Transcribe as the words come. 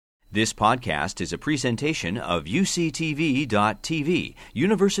This podcast is a presentation of UCTV.tv,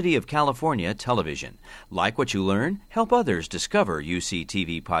 University of California Television. Like what you learn? Help others discover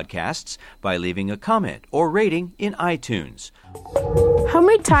UCTV podcasts by leaving a comment or rating in iTunes. How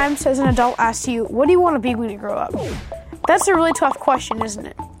many times has an adult asked you, what do you want to be when you grow up? That's a really tough question, isn't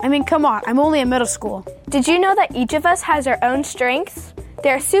it? I mean, come on, I'm only in middle school. Did you know that each of us has our own strengths?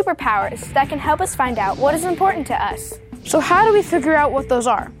 There are superpowers that can help us find out what is important to us. So how do we figure out what those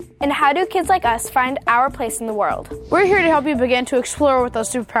are? And how do kids like us find our place in the world? We're here to help you begin to explore what those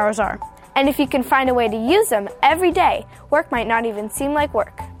superpowers are. And if you can find a way to use them every day, work might not even seem like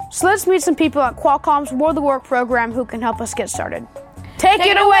work. So let's meet some people at Qualcomm's World of Work program who can help us get started. Take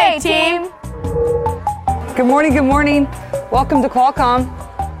it away, team! Good morning, good morning. Welcome to Qualcomm.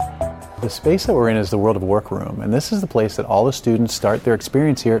 The space that we're in is the World of Work room, and this is the place that all the students start their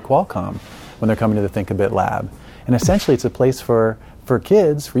experience here at Qualcomm when they're coming to the Think a Bit lab. And essentially it's a place for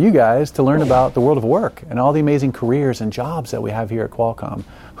kids, for you guys, to learn about the world of work and all the amazing careers and jobs that we have here at Qualcomm.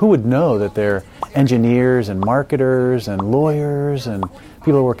 Who would know that there are engineers and marketers and lawyers and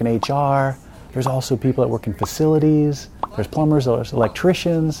people that work in HR. There's also people that work in facilities. There's plumbers, there's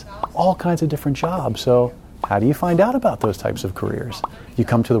electricians, all kinds of different jobs. So how do you find out about those types of careers? You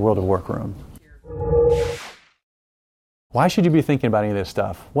come to the World of Work room. Why should you be thinking about any of this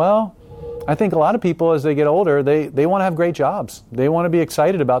stuff? Well, I think a lot of people, as they get older, they want to have great jobs. They want to be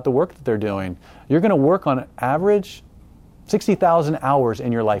excited about the work that they're doing. You're going to work on average 60,000 hours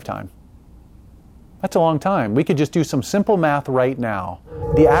in your lifetime. That's a long time. We could just do some simple math right now.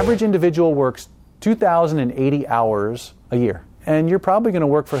 The average individual works 2,080 hours a year. And you're probably going to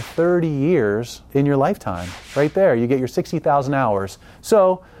work for 30 years in your lifetime. Right there, you get your 60,000 hours.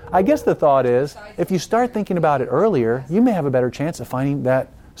 So I guess the thought is, if you start thinking about it earlier, you may have a better chance of finding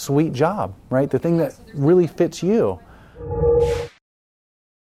that sweet job, right? The thing that really fits you. So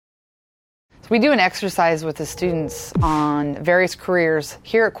we do an exercise with the students on various careers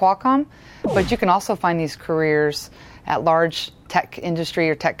here at Qualcomm, but you can also find these careers at large tech industry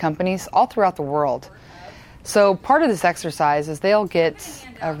or tech companies all throughout the world. So part of this exercise is they'll get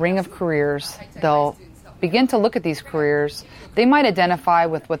a ring of careers. They'll begin to look at these careers. They might identify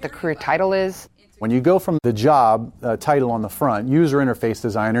with what the career title is. When you go from the job title on the front, user interface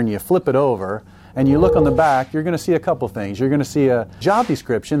designer, and you flip it over, and you look on the back, you're going to see a couple things. You're going to see a job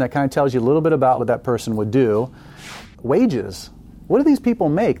description that kind of tells you a little bit about what that person would do. Wages. What do these people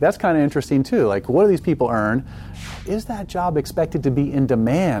make? That's kind of interesting too. Like, what do these people earn? Is that job expected to be in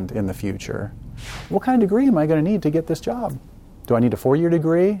demand in the future? What kind of degree am I going to need to get this job? Do I need a 4-year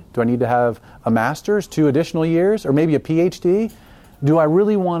degree? Do I need to have a master's, 2 additional years, or maybe a PhD? Do I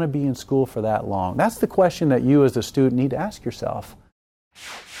really want to be in school for that long? That's the question that you as a student need to ask yourself.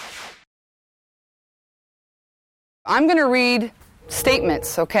 I'm going to read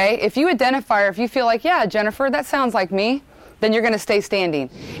statements, okay? If you identify or if you feel like, yeah, Jennifer, that sounds like me, then you're going to stay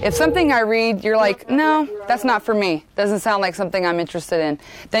standing. If something I read, you're like, no, that's not for me. Doesn't sound like something I'm interested in.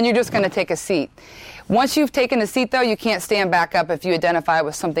 Then you're just going to take a seat. Once you've taken a seat, though, you can't stand back up if you identify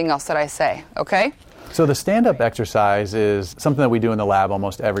with something else that I say, okay? So the stand-up exercise is something that we do in the lab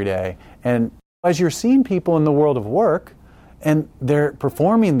almost every day. And as you're seeing people in the world of work and they're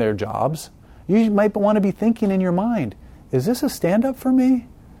performing their jobs, you might want to be thinking in your mind, is this a stand-up for me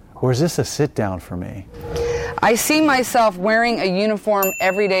or is this a sit-down for me? I see myself wearing a uniform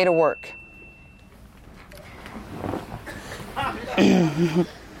every day to work.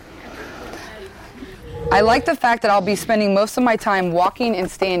 I like the fact that I'll be spending most of my time walking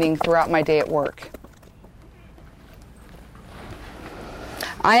and standing throughout my day at work.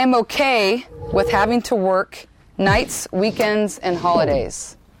 I am okay with having to work nights, weekends, and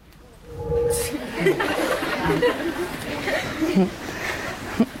holidays.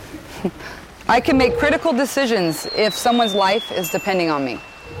 I can make critical decisions if someone's life is depending on me.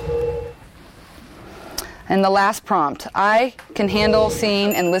 And the last prompt, I can handle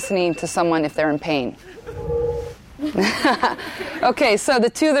seeing and listening to someone if they're in pain. Okay, so the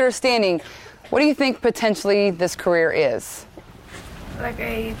two that are standing, what do you think potentially this career is? Like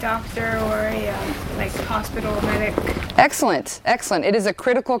a doctor or a hospital medic. Excellent, excellent. It is a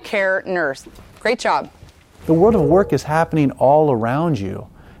critical care nurse. Great job. The world of work is happening all around you.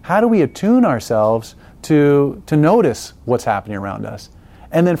 How do we attune ourselves to notice what's happening around us?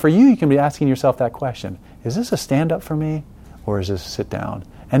 And then for you, you can be asking yourself that question. Is this a stand-up for me or is this a sit-down?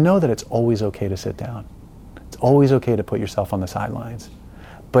 And know that it's always okay to sit down. It's always okay to put yourself on the sidelines.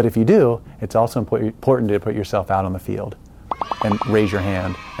 But if you do, it's also important to put yourself out on the field and raise your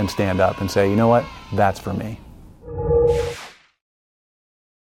hand and stand up and say, you know what, that's for me.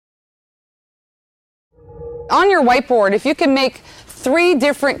 On your whiteboard, if you can make 3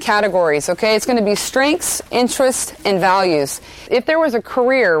 different categories, okay? It's going to be strengths, interests, and values. If there was a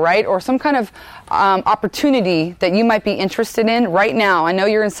career, right, or some kind of opportunity that you might be interested in right now, I know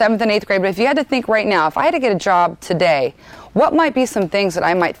you're in 7th and 8th grade, but if you had to think right now, if I had to get a job today, what might be some things that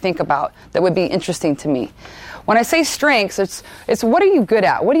I might think about that would be interesting to me? When I say strengths, it's what are you good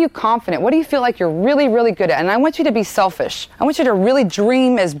at? What are you confident? What do you feel like you're really, really good at? And I want you to be selfish. I want you to really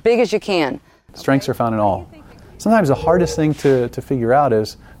dream as big as you can. Strengths are found in all. Sometimes the hardest thing to figure out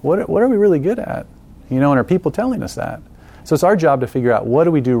is, what are we really good at? And are people telling us that? So it's our job to figure out, what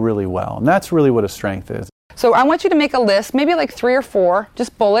do we do really well? And that's really what a strength is. So I want you to make a list, maybe like 3 or 4,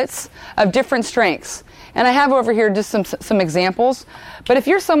 just bullets of different strengths. And I have over here just some examples. But if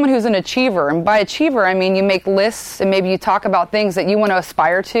you're someone who's an achiever, and by achiever I mean you make lists and maybe you talk about things that you want to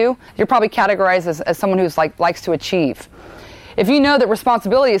aspire to, you're probably categorized as someone who's likes to achieve. If you know that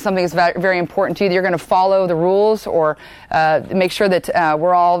responsibility is something that's very important to you, that you're going to follow the rules or make sure that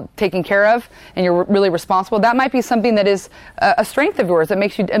we're all taken care of and you're really responsible, that might be something that is a strength of yours that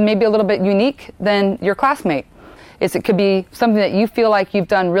makes you maybe a little bit unique than your classmate. It could be something that you feel like you've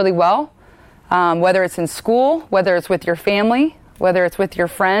done really well, whether it's in school, whether it's with your family, whether it's with your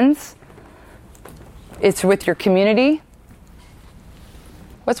friends, it's with your community.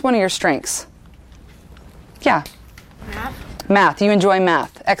 What's one of your strengths? Yeah. Math. You enjoy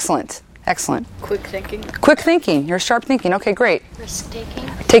math. Excellent. Excellent. Quick thinking. Quick thinking. You're sharp thinking. Okay, great. Risk taking.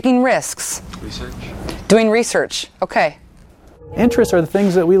 Taking risks. Research. Doing research. Okay. Interests are the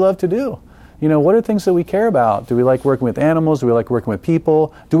things that we love to do. What are things that we care about? Do we like working with animals? Do we like working with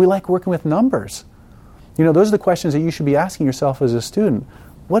people? Do we like working with numbers? Those are the questions that you should be asking yourself as a student.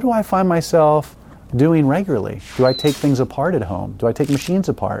 What do I find myself doing regularly? Do I take things apart at home? Do I take machines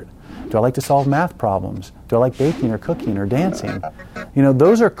apart? Do I like to solve math problems? Do I like baking or cooking or dancing?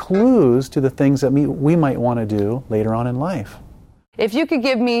 Those are clues to the things that we might want to do later on in life. If you could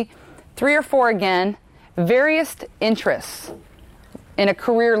give me 3 or 4 again, various interests in a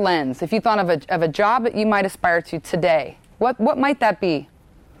career lens, if you thought of a job that you might aspire to today, what might that be?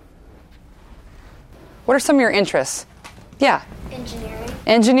 What are some of your interests? Yeah. Engineering.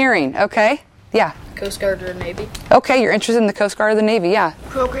 Engineering, okay. Yeah. Coast Guard or Navy. Okay, you're interested in the Coast Guard or the Navy, yeah.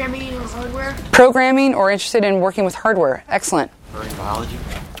 Programming or hardware. Programming or interested in working with hardware. Excellent. Marine biology.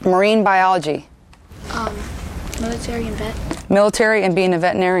 Marine biology. Military and vet. Military and being a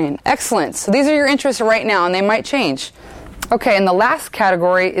veterinarian. Excellent. So these are your interests right now, and they might change. Okay, and the last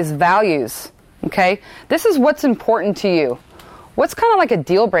category is values. Okay? This is what's important to you. What's kind of like a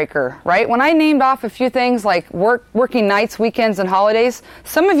deal breaker, right? When I named off a few things like working nights, weekends, and holidays,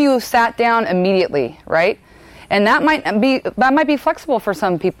 some of you sat down immediately, right? And that might be flexible for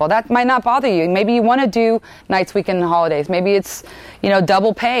some people. That might not bother you. Maybe you want to do nights, weekends, and holidays. Maybe it's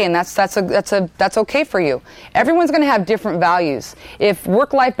double pay, and that's okay for you. Everyone's going to have different values. If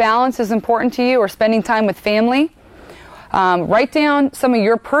work-life balance is important to you, or spending time with family, write down some of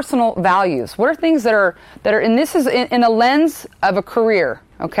your personal values. What are things that are, and this is in a lens of a career,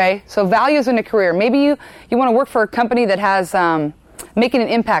 okay? So values in a career. Maybe you want to work for a company that has making an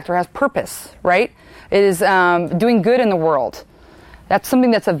impact or has purpose, right? It is doing good in the world. That's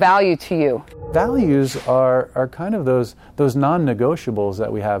something that's a value to you. Values are kind of those non-negotiables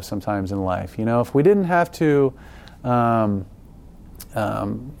that we have sometimes in life. If we didn't have to kind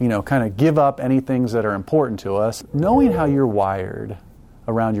of give up any things that are important to us, knowing how you're wired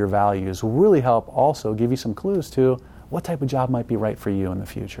around your values will really help also give you some clues to what type of job might be right for you in the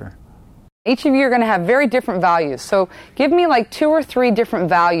future. Each of you are going to have very different values. So give me like 2 or 3 different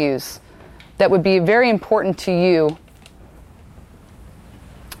values that would be very important to you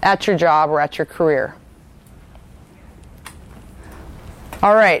at your job or at your career.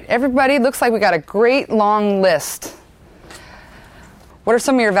 All right, everybody, looks like we got a great long list. What are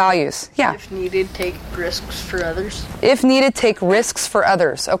some of your values? Yeah. If needed, take risks for others. If needed, take risks for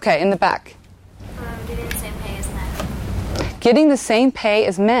others. Okay, in the back. Getting the same pay as men. Getting the same pay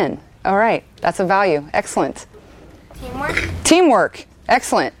as men. All right, that's a value. Excellent. Teamwork. Teamwork.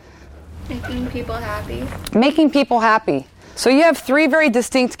 Excellent. Making people happy. Making people happy. So you have 3 very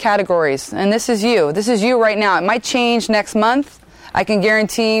distinct categories, and this is you. This is you right now. It might change next month. I can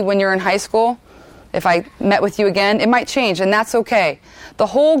guarantee when you're in high school, if I met with you again, it might change, and that's okay. The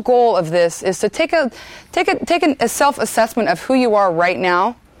whole goal of this is to take a self-assessment of who you are right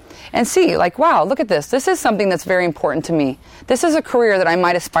now and see, like, wow, look at this. This is something that's very important to me. This is a career that I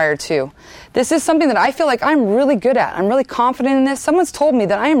might aspire to. This is something that I feel like I'm really good at. I'm really confident in this. Someone's told me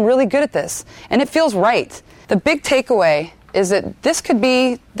that I am really good at this, and it feels right. The big takeaway is that this could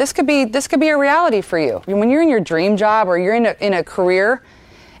be a reality for you. When you're in your dream job or you're in a career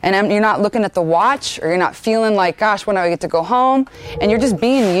And you're not looking at the watch, or you're not feeling like, gosh, when do I get to go home? And you're just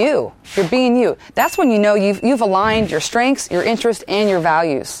being you. You're being you. That's when you know you've aligned your strengths, your interests, and your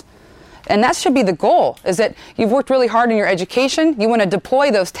values. And that should be the goal, is that you've worked really hard in your education. You want to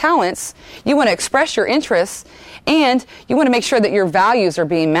deploy those talents. You want to express your interests. And you want to make sure that your values are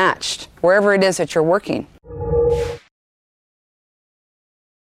being matched wherever it is that you're working.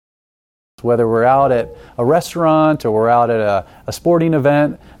 Whether we're out at a restaurant or we're out at a sporting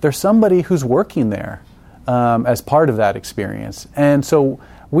event, there's somebody who's working there as part of that experience. And so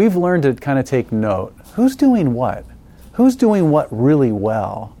we've learned to kind of take note. Who's doing what? Who's doing what really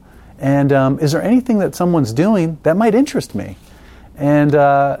well? And is there anything that someone's doing that might interest me? And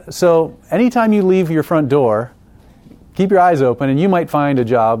so anytime you leave your front door, keep your eyes open, and you might find a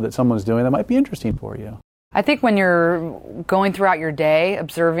job that someone's doing that might be interesting for you. I think when you're going throughout your day,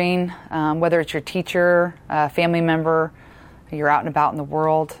 observing, whether it's your teacher, family member, you're out and about in the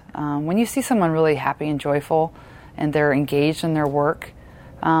world, when you see someone really happy and joyful and they're engaged in their work,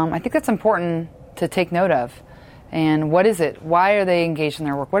 I think that's important to take note of. And what is it? Why are they engaged in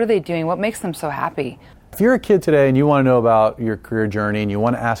their work? What are they doing? What makes them so happy? If you're a kid today and you want to know about your career journey and you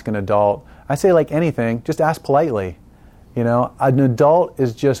want to ask an adult, I say like anything, just ask politely. You know, an adult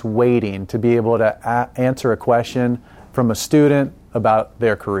is just waiting to be able to answer a question from a student about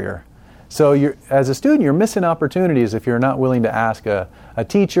their career. So as a student, you're missing opportunities if you're not willing to ask a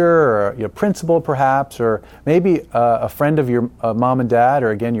teacher or a principal perhaps, or maybe a friend of your mom and dad,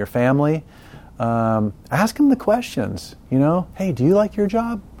 or again, your family. Ask them the questions, you know. Hey, do you like your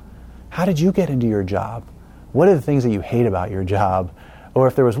job? How did you get into your job? What are the things that you hate about your job? Or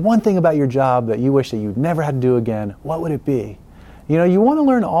if there was one thing about your job that you wish that you'd never had to do again, what would it be? You know, you want to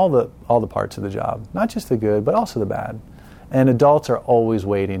learn all the parts of the job, not just the good, but also the bad. And adults are always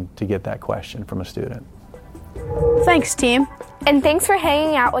waiting to get that question from a student. Thanks, team. And thanks for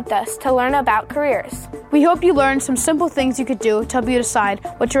hanging out with us to learn about careers. We hope you learned some simple things you could do to help you decide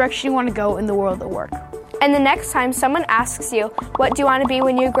what direction you want to go in the world of work. And the next time someone asks you, what do you want to be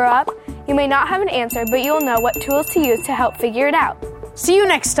when you grow up? You may not have an answer, but you'll know what tools to use to help figure it out. See you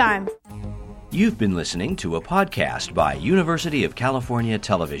next time. You've been listening to a podcast by University of California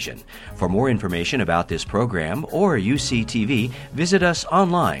Television. For more information about this program or UCTV, visit us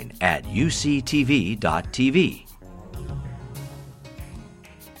online at uctv.tv.